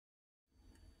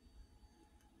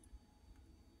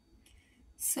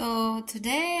So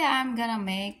today I'm gonna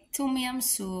make tom yum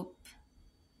soup,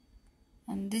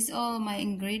 and this all my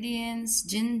ingredients: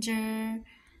 ginger,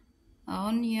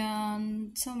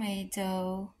 onion,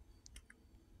 tomato,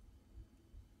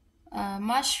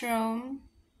 mushroom,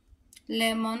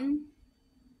 lemon.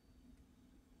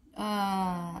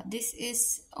 This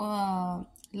is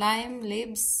lime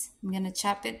leaves. I'm gonna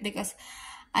chop it because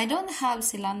I don't have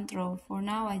cilantro for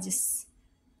now. I just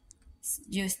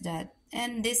use that.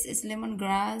 And this is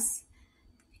lemongrass,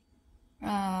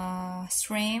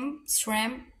 shrimp,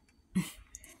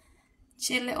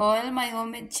 chili oil, my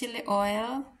homemade chili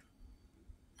oil,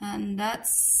 and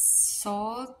that's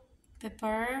salt,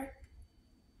 pepper,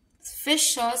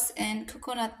 fish sauce, and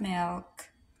coconut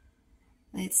milk.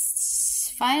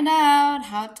 Let's find out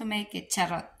how to make it,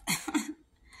 charot.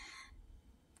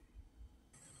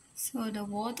 So the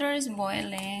water is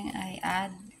boiling. I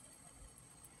add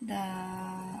the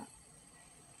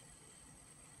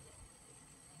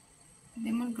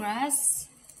lemongrass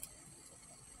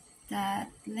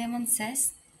that lemon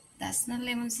zest. That's not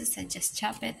lemon zest, I just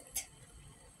chop it.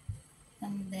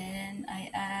 And then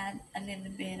I add a little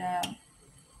bit of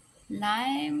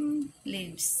lime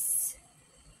leaves.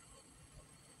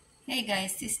 Hey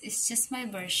guys, this is just my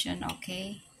version,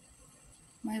 okay?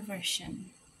 My version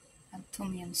of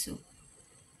tom yum soup.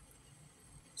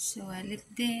 So I let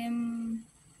them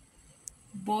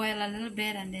boil a little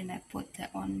bit and then I put the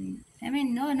on.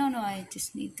 No, I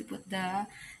just need to put the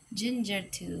ginger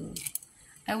too.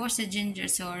 I wash the ginger,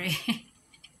 sorry.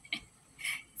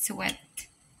 It's wet.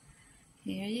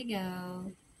 Here you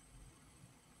go.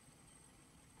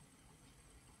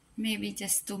 Maybe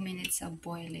just 2 minutes of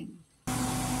boiling.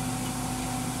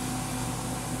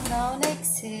 Now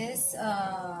next is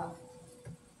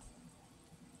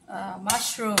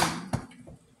mushroom.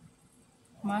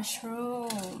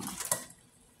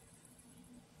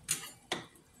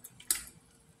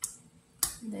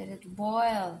 Let it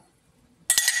boil.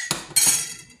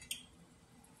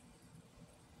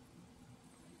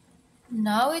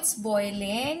 Now it's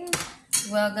boiling.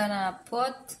 We're gonna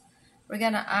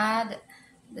add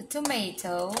the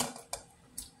tomato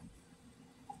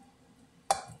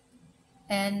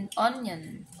and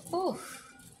onion. Ooh,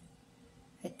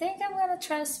 I think I'm gonna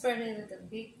transfer it to the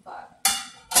big pot.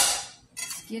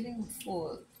 It's getting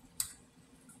full.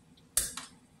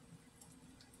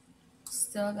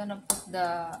 Still gonna put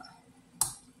the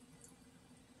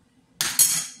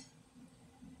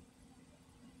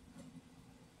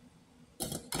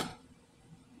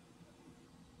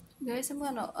guys, I'm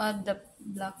gonna add the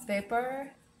black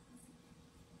pepper.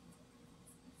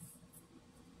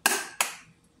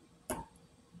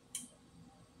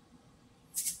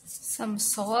 Some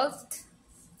salt.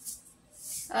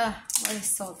 Why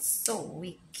is salt so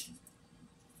weak?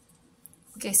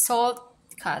 Okay, salt,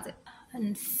 cut it.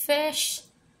 And fish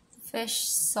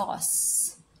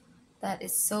sauce. That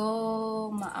is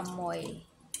so maamoy.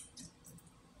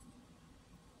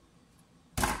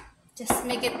 Just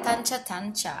make it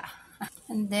tancha.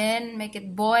 And then make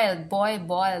it boil. So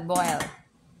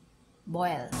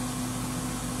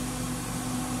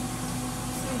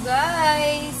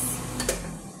guys,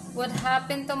 what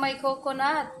happened to my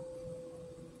coconut?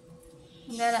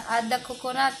 I'm gonna add the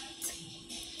coconut.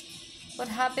 What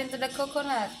happened to the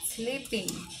coconut? Sleeping.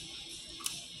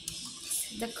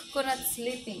 The coconut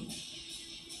sleeping.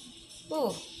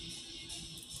 Oh.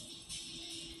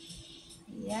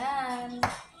 Yan.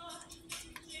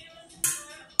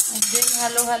 And then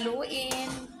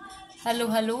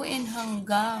halu-haluin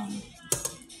hanggang.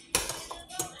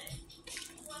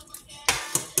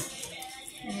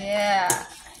 Yeah.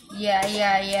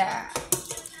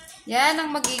 Yan ang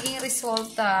magiging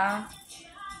resulta.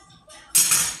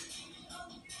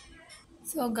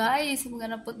 So guys, I'm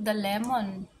gonna put the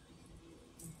lemon.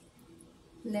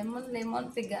 Lemon,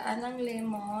 pigaan ng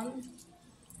lemon.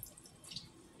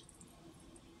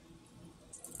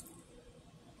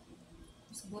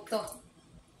 Buto.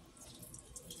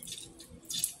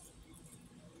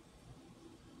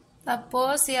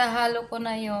 Tapos, ihahalo ko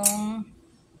na yung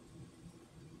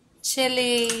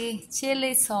chili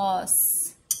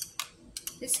sauce.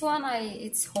 This one,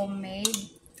 it's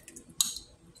homemade.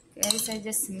 Guys, I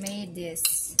just made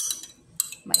this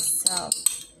myself.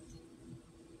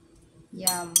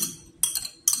 Yum.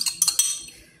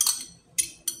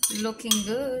 Looking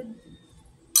good.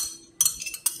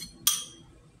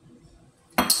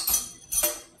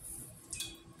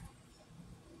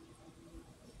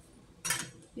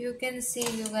 You can see,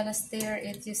 you're gonna stir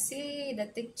it. You see the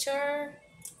texture?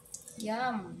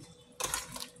 Yum.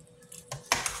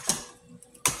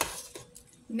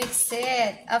 Mix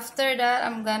it. After that,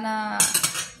 I'm gonna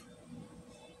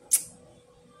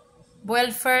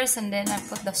boiled first and then I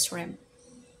put the shrimp.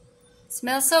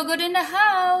 Smells so good in the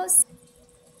house.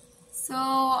 So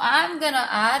I'm gonna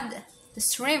add the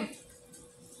shrimp.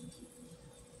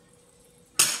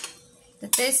 The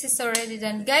taste is already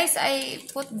done. Guys, I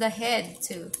put the head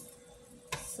too.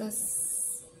 So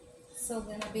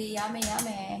gonna be yummy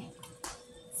yummy.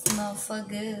 Smells so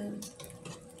good.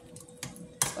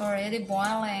 It's already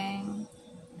boiling.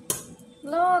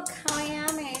 Look how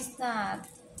yummy is that.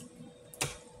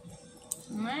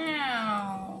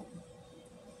 Wow.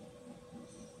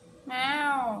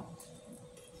 Wow.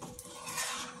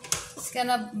 It's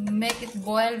gonna make it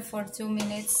boil for 2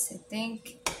 minutes, I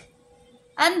think.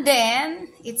 And then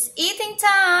it's eating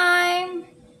time.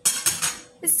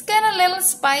 It's kind of a little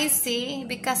spicy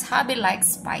because hubby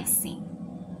likes spicy.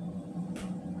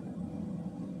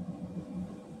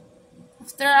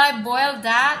 After I boil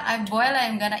that, I'm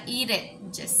gonna eat it.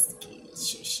 Just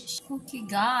okay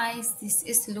guys, this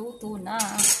is luto na.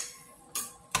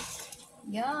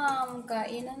 Yum,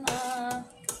 kainan na.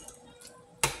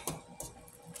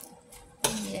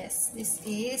 Yes, this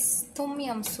is tom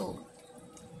yum soup.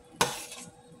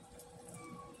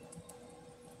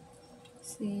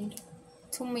 See,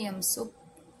 tom yum soup.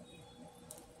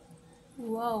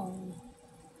 Wow.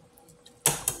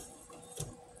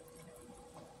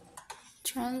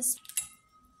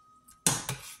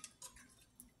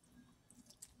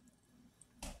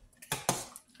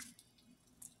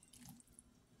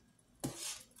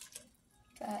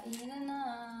 Kainan na.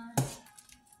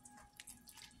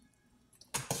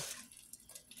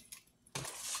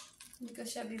 Hindi ko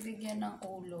siya bibigyan ng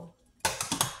ulo.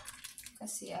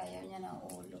 Kasi ayaw niya ng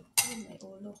ulo. Ay, may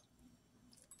ulo.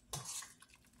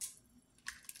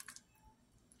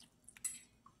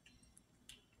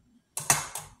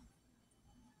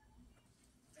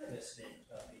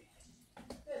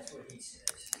 That's what he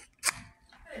says.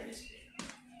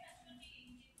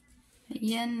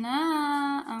 Yan na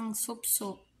ang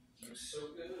soup-soup. Looks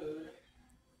so good.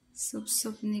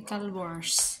 Soup-soup ni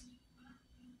Calvars.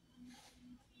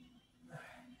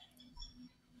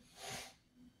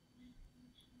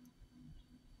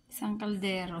 Isang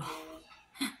kaldero.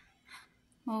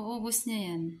 Mauubos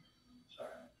niya yan.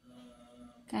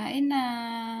 Kain na.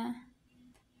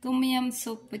 Tom yum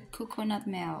soup with coconut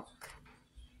milk.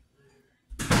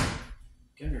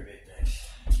 Come here, babe. Nice.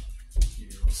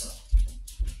 Give you a little something.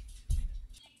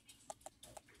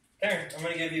 Come here. I'm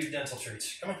gonna give you dental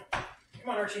treats. Come on. Come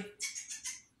on, Archie.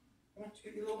 Come on, just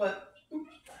give you a little bit.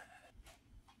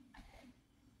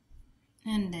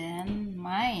 And then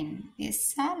mine is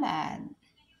salad.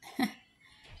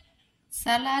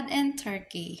 Salad and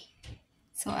turkey.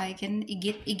 So I can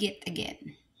igit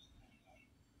again.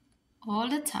 All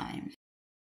the time.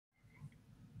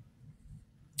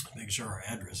 Make sure our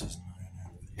address isn't on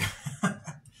there.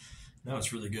 No,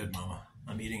 it's really good, Mama.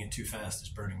 I'm eating it too fast. It's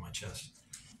burning my chest.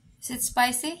 Is it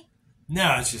spicy?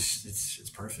 No, it's just it's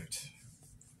perfect.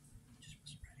 Just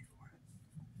wasn't ready for it.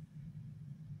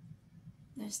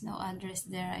 There's no address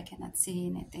there. I cannot see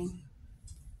anything.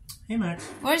 Hey, Max.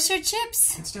 Where's your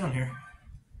chips? It's down here.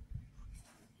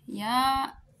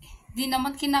 Yeah. Di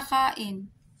naman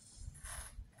kinakain.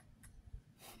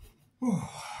 Whew.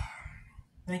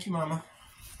 Thank you, Mama.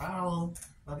 I'll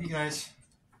love you guys.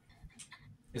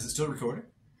 Is it still recording?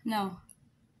 No.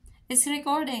 It's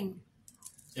recording.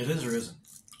 It is or isn't?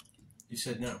 You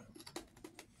said no.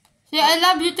 See, I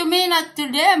love you to me, not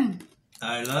to them.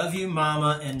 I love you,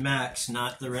 Mama and Max,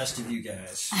 not the rest of you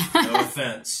guys. No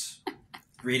offense.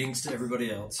 Greetings to everybody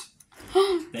else.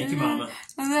 Thank you, Mama.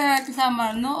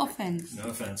 No offense. No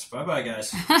offense. Bye-bye,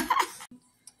 guys.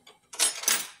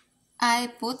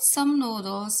 I put some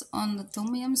noodles on the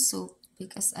tom yum soup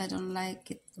because I don't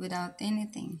like it without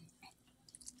anything.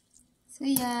 So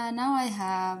yeah, now I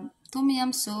have tom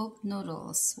yum soup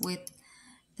noodles with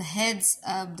the heads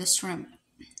of the shrimp.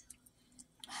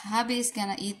 Hubby is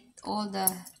gonna eat all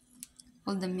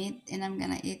the meat and I'm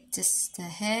gonna eat just the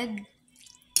head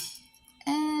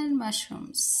and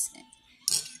mushrooms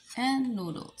and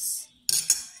noodles.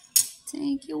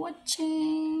 Thank you for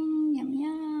watching. Yum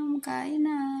yum, kain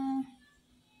na.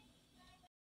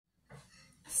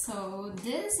 So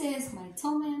this is my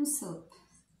tom yum soup.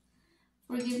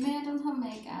 Forgive me, I don't have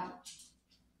makeup.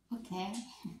 Okay.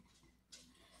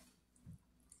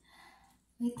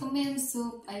 With tom yum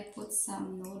soup, I put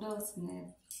some noodles in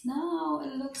it. No,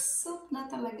 it looks soup na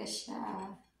talaga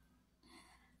siya.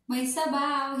 May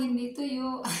sabaw, hindi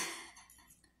tuyo.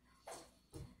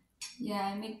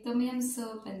 Yeah, I make tom yum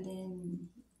soup and then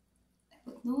I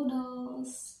put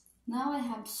noodles. Now I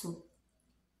have soup.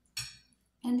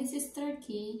 And this is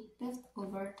turkey,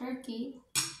 leftover turkey.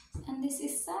 And this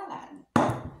is salad.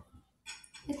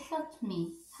 It helped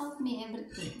me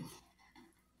everything.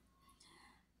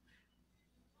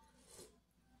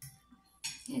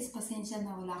 Guys, pasensya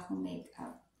na wala akong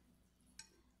makeup.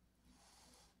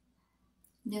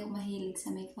 Hindi ako mahilig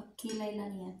sa makeup. Kilay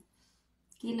lang yan.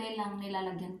 Kilay lang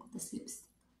nilalagyan ko tas lipstick.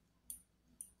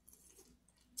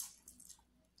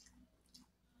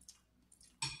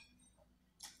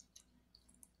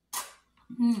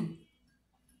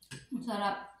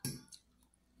 Masarap.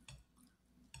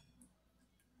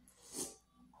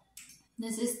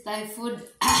 This is Thai food.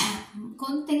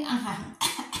 Konting anghang.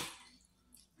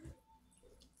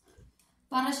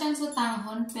 Para siyang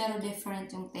sutanghon pero different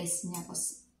yung taste niya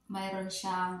kasi mayroon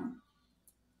siyang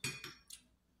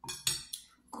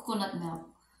coconut milk.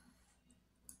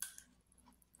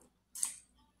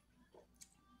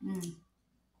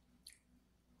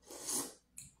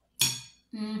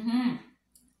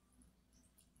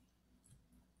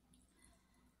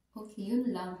 Okay,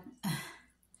 yun lang.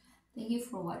 Thank you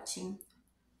for watching.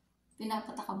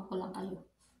 Pinapatakam ko lang kayo.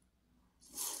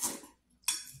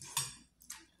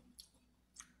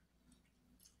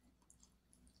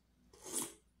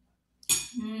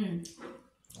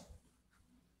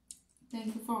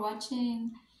 Thank you for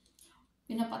watching.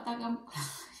 Pinapatakam ko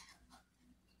lang.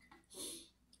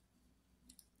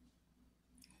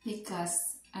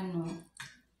 Because,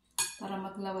 para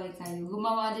maglaway kayo.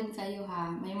 Gumawa din kayo ha.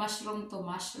 May mushroom to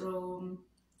mushroom.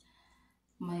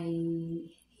 May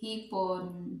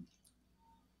hipon.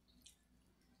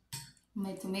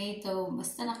 May tomato.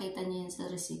 Basta nakita niyo yan sa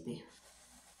recipe.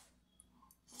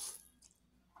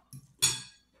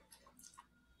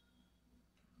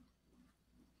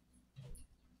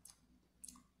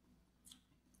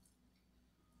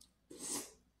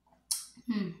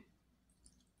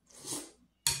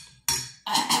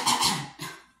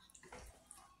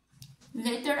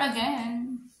 Later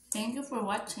again. Thank you for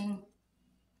watching.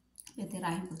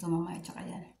 Itirahin ko ito mamaya tsaka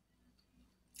yan.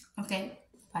 Okay,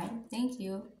 bye. Thank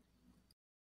you.